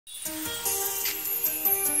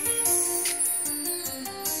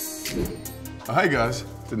Oh, hey guys,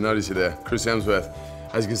 didn't notice you there. Chris Hemsworth.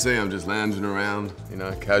 As you can see, I'm just lounging around,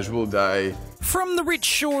 casual day. From the rich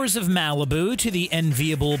shores of Malibu to the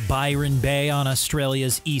enviable Byron Bay on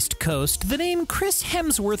Australia's east coast, the name Chris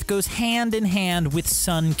Hemsworth goes hand in hand with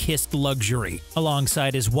sun-kissed luxury.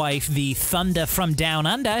 Alongside his wife, the Thunder from Down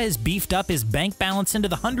Under has beefed up his bank balance into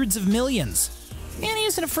the hundreds of millions. And he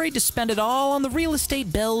isn't afraid to spend it all on the real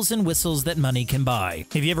estate bells and whistles that money can buy.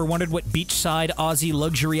 Have you ever wondered what beachside Aussie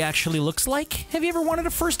luxury actually looks like? Have you ever wanted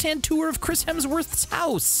a first-hand tour of Chris Hemsworth's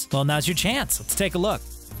house? Well, now's your chance. Let's take a look.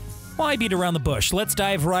 Why beat around the bush? Let's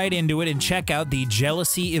dive right into it and check out the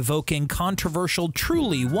jealousy-evoking, controversial,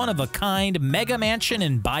 truly one-of-a-kind mega mansion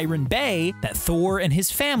in Byron Bay that Thor and his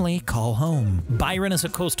family call home. Byron is a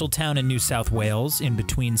coastal town in New South Wales, in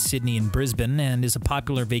between Sydney and Brisbane, and is a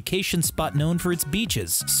popular vacation spot known for its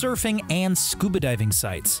beaches, surfing, and scuba diving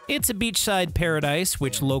sites. It's a beachside paradise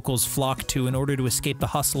which locals flock to in order to escape the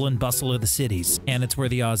hustle and bustle of the cities. And it's where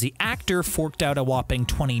the Aussie actor forked out a whopping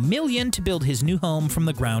 $20 million to build his new home from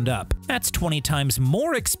the ground up. That's 20 times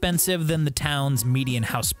more expensive than the town's median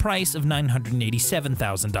house price of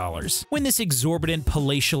 $987,000. When this exorbitant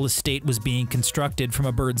palatial estate was being constructed from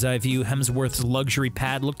a bird's eye view, Hemsworth's luxury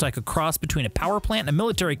pad looked like a cross between a power plant and a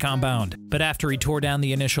military compound. But after he tore down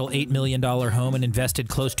the initial $8 million home and invested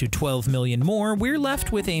close to $12 million more, we're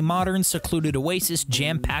left with a modern, secluded oasis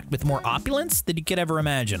jam-packed with more opulence than you could ever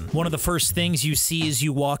imagine. One of the first things you see as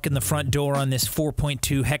you walk in the front door on this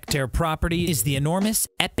 4.2-hectare property is the enormous,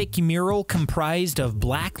 epic mural comprised of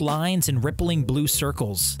black lines and rippling blue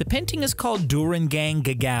circles. The painting is called Durangang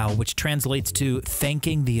Gagao, which translates to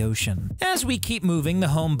thanking the ocean. As we keep moving, the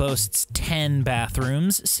home boasts 10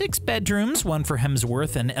 bathrooms, 6 bedrooms, one for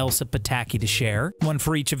Hemsworth and Elsa Pataki to share, one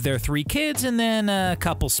for each of their 3 kids, and then a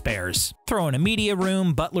couple spares. Throw in a media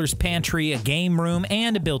room, butler's pantry, a game room,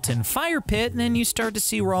 and a built-in fire pit, and then you start to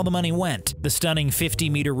see where all the money went. The stunning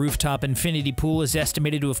 50-meter rooftop infinity pool is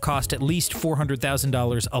estimated to have cost at least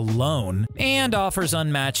 $400,000 alone, and offers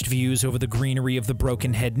unmatched views over the greenery of the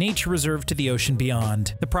Broken Head Nature Reserve to the ocean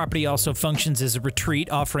beyond. The property also functions as a retreat,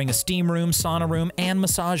 offering a steam room, sauna room, and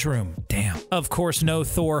massage room. Damn. Of course, no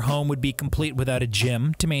Thor home would be complete without a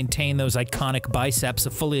gym. To maintain those iconic biceps, a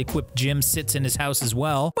fully equipped gym sits in his house as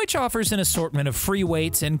well, which offers an assortment of free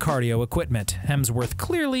weights and cardio equipment. Hemsworth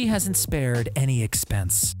clearly hasn't spared any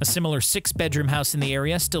expense. A similar 6-bedroom house in the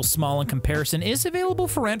area, still small in comparison, is available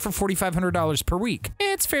for rent for $4,500 per week.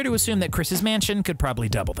 It's fair to assume that Chris's mansion could probably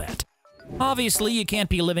double that. Obviously, you can't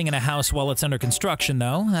be living in a house while it's under construction,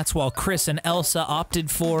 though. That's why Chris and Elsa opted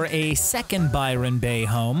for a second Byron Bay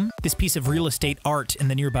home, this piece of real estate art in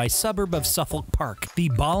the nearby suburb of Suffolk Park. The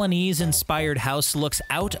Balinese-inspired house looks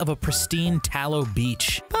out of a pristine tallow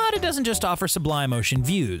beach, but it doesn't just offer sublime ocean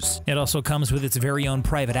views. It also comes with its very own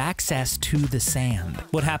private access to the sand.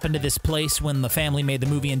 What happened to this place when the family made the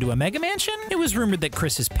movie into a mega mansion? It was rumored that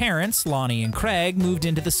Chris's parents, Lonnie and Craig, moved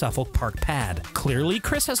into the Suffolk Park pad. Clearly,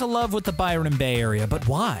 Chris has a love with the Byron Bay area, but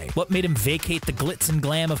why? What made him vacate the glitz and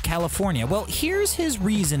glam of California? Well, here's his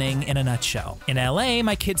reasoning in a nutshell. In LA,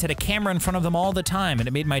 my kids had a camera in front of them all the time, and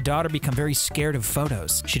it made my daughter become very scared of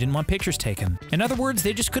photos. She didn't want pictures taken. In other words,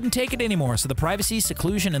 they just couldn't take it anymore, so the privacy,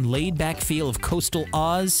 seclusion, and laid-back feel of coastal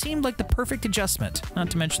Oz seemed like the perfect adjustment,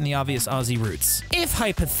 not to mention the obvious Aussie roots. If,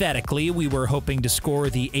 hypothetically, we were hoping to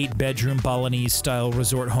score the 8-bedroom Balinese-style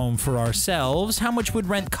resort home for ourselves, how much would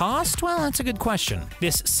rent cost? Well, that's a good question.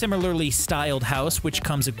 This similarly styled house, which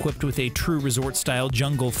comes equipped with a true resort-style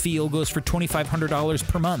jungle feel, goes for $2,500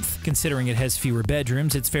 per month. Considering it has fewer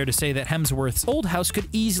bedrooms, it's fair to say that Hemsworth's old house could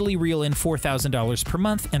easily reel in $4,000 per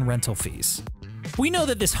month in rental fees. We know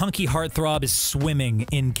that this hunky heartthrob is swimming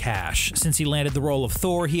in cash. Since he landed the role of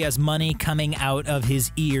Thor, he has money coming out of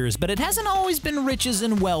his ears, but it hasn't always been riches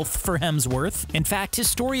and wealth for Hemsworth. In fact, his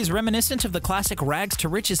story is reminiscent of the classic rags to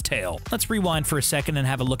riches tale. Let's rewind for a second and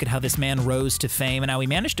have a look at how this man rose to fame and how he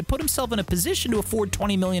managed to put himself in a position to afford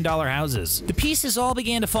 $20 million houses. The pieces all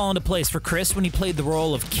began to fall into place for Chris when he played the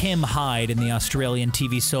role of Kim Hyde in the Australian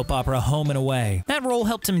TV soap opera Home and Away. That role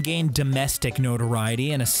helped him gain domestic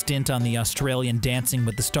notoriety, and a stint on the Australian Dancing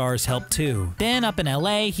with the Stars helped too. Then up in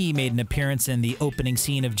LA, he made an appearance in the opening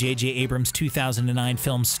scene of J.J. Abrams' 2009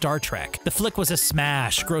 film Star Trek. The flick was a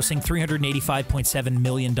smash, grossing $385.7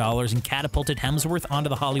 million and catapulted Hemsworth onto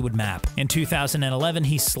the Hollywood map. In 2011,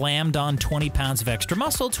 he slammed on 20 pounds of extra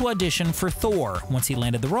muscle to audition for Thor. Once he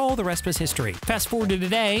landed the role, the rest was history. Fast forward to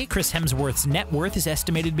today, Chris Hemsworth's net worth is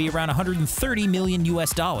estimated to be around $130 million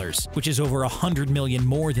US, which is over $100 million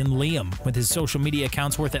more than Liam, with his social media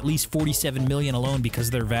accounts worth at least $47 million million alone because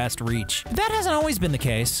of their vast reach. But that hasn't always been the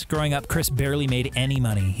case. Growing up, Chris barely made any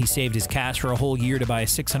money. He saved his cash for a whole year to buy a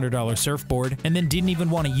 $600 surfboard, and then didn't even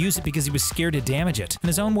want to use it because he was scared to damage it. In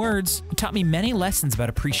his own words, "It taught me many lessons about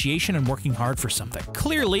appreciation and working hard for something."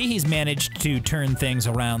 Clearly, he's managed to turn things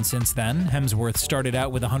around since then. Hemsworth started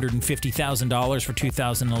out with $150,000 for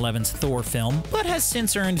 2011's Thor film, but has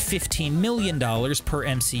since earned $15 million per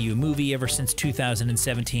MCU movie ever since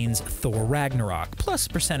 2017's Thor Ragnarok, plus a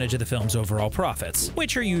percentage of the film's overall profits,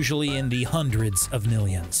 which are usually in the hundreds of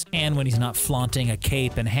millions. And when he's not flaunting a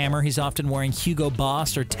cape and hammer, he's often wearing Hugo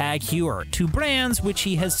Boss or Tag Heuer, two brands which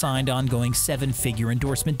he has signed ongoing seven-figure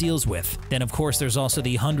endorsement deals with. Then of course there's also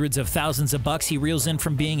the hundreds of thousands of bucks he reels in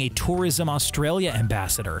from being a Tourism Australia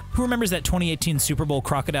ambassador. Who remembers that 2018 Super Bowl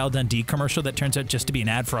Crocodile Dundee commercial that turns out just to be an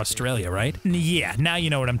ad for Australia, right? Yeah, now you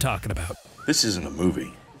know what I'm talking about. This isn't a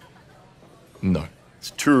movie. No. It's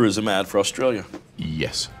a tourism ad for Australia.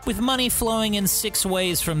 Yes. With money flowing in 6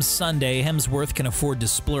 ways from Sunday, Hemsworth can afford to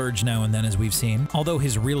splurge now and then, as we've seen, although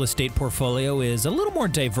his real estate portfolio is a little more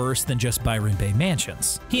diverse than just Byron Bay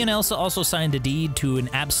mansions. He and Elsa also signed a deed to an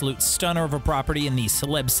absolute stunner of a property in the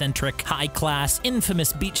celeb-centric, high-class,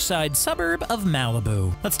 infamous beachside suburb of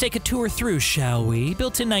Malibu. Let's take a tour through, shall we?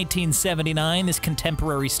 Built in 1979, this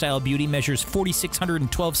contemporary-style beauty measures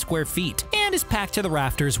 4,612 square feet and is packed to the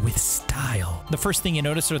rafters with style. The first thing you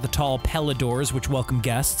notice are the tall Pella doors, which welcome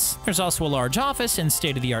guests. There's also a large office and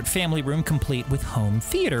state-of-the-art family room complete with home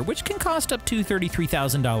theater, which can cost up to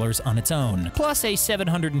 $33,000 on its own. Plus a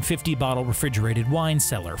 750-bottle refrigerated wine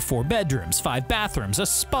cellar, 4 bedrooms, 5 bathrooms, a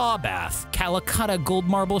spa bath, Calcutta gold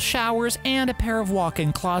marble showers, and a pair of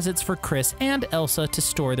walk-in closets for Chris and Elsa to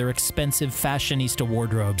store their expensive fashionista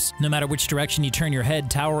wardrobes. No matter which direction you turn your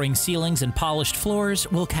head, towering ceilings and polished floors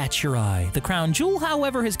will catch your eye. The crown jewel,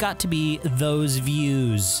 however, has got to be those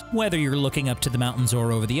views. Whether you're looking up to the mountains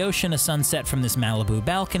or over the ocean, a sunset from this Malibu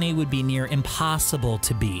balcony would be near impossible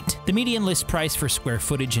to beat. The median list price for square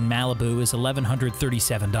footage in Malibu is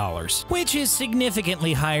 $1,137, which is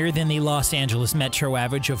significantly higher than the Los Angeles metro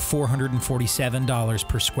average of $447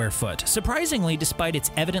 per square foot. Surprisingly, despite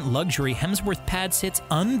its evident luxury, Hemsworth pad sits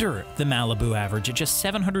under the Malibu average at just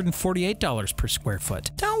 $748 per square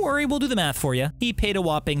foot. Don't worry, we'll do the math for you. He paid a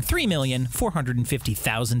whopping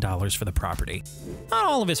 $3,450,000 for the property. Not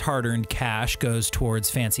all of his hard-earned cash goes towards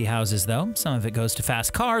fancy houses, though. Some of it goes to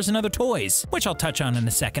fast cars and other toys, which I'll touch on in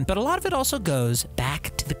a second, but a lot of it also goes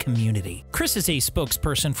back to the community. Chris is a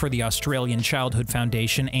spokesperson for the Australian Childhood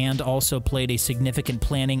Foundation and also played a significant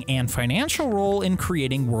planning and financial role in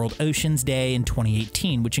creating World Oceans Day in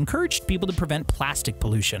 2018, which encouraged people to prevent plastic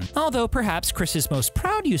pollution. Although perhaps Chris's most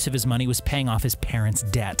proud use of his money was paying off his parents'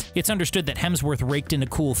 debt. It's understood that Hemsworth raked in a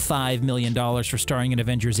cool $5 million for starring in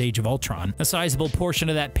Avengers Age of Ultron. A sizable portion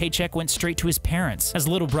of that paycheck went straight to his parents. As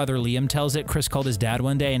little brother Liam tells it, Chris called his dad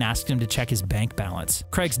one day and asked him to check his bank balance.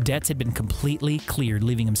 Craig's debts had been completely cleared,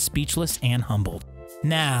 leaving him speechless and humbled.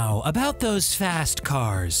 Now, about those fast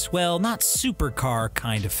cars. Well, not supercar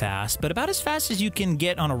kind of fast, but about as fast as you can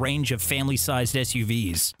get on a range of family-sized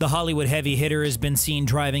SUVs. The Hollywood heavy hitter has been seen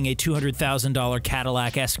driving a $200,000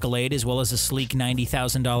 Cadillac Escalade as well as a sleek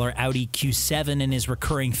 $90,000 Audi Q7 in his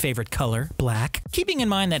recurring favorite color, black. Keeping in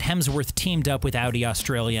mind that Hemsworth teamed up with Audi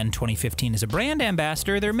Australia in 2015 as a brand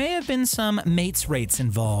ambassador, there may have been some mates rates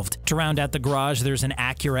involved. To round out the garage, there's an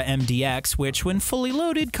Acura MDX, which when fully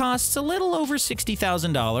loaded costs a little over $60,000,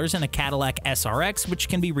 and a Cadillac SRX, which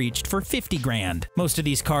can be reached for $50 grand. Most of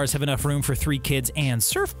these cars have enough room for 3 kids and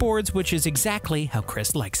surfboards, which is exactly how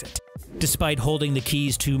Chris likes it. Despite holding the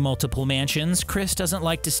keys to multiple mansions, Chris doesn't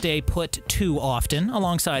like to stay put too often.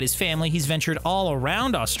 Alongside his family, he's ventured all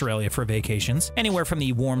around Australia for vacations, anywhere from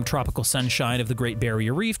the warm tropical sunshine of the Great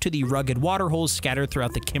Barrier Reef to the rugged waterholes scattered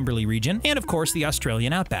throughout the Kimberley region, and of course the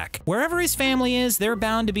Australian outback. Wherever his family is, they're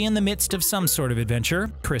bound to be in the midst of some sort of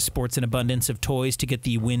adventure. Chris sports an abundance of toys to get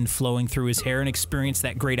the wind flowing through his hair and experience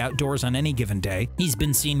that great outdoors on any given day. He's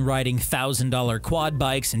been seen riding $1,000 quad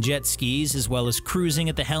bikes and jet skis, as well as cruising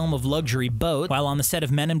at the helm of luxury boat while on the set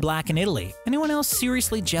of Men in Black in Italy. Anyone else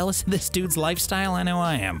seriously jealous of this dude's lifestyle? I know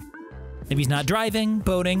I am. If he's not driving,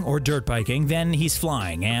 boating, or dirt biking, then he's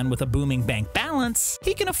flying, and with a booming bank balance,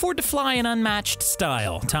 he can afford to fly in unmatched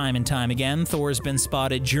style. Time and time again, Thor's been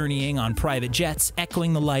spotted journeying on private jets,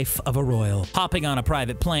 echoing the life of a royal. Hopping on a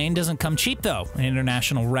private plane doesn't come cheap, though. An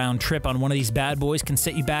international round trip on one of these bad boys can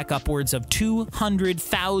set you back upwards of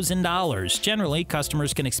 $200,000. Generally,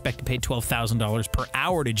 customers can expect to pay $12,000 per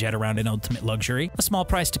hour to jet around in ultimate luxury. A small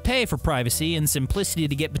price to pay for privacy and simplicity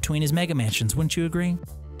to get between his mega mansions, wouldn't you agree?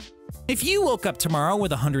 If you woke up tomorrow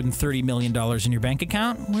with $130 million in your bank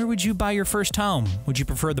account, where would you buy your first home? Would you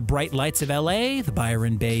prefer the bright lights of LA, the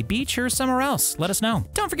Byron Bay beach, or somewhere else? Let us know.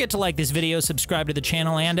 Don't forget to like this video, subscribe to the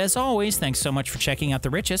channel, and as always, thanks so much for checking out The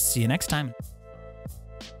Richest. See you next time.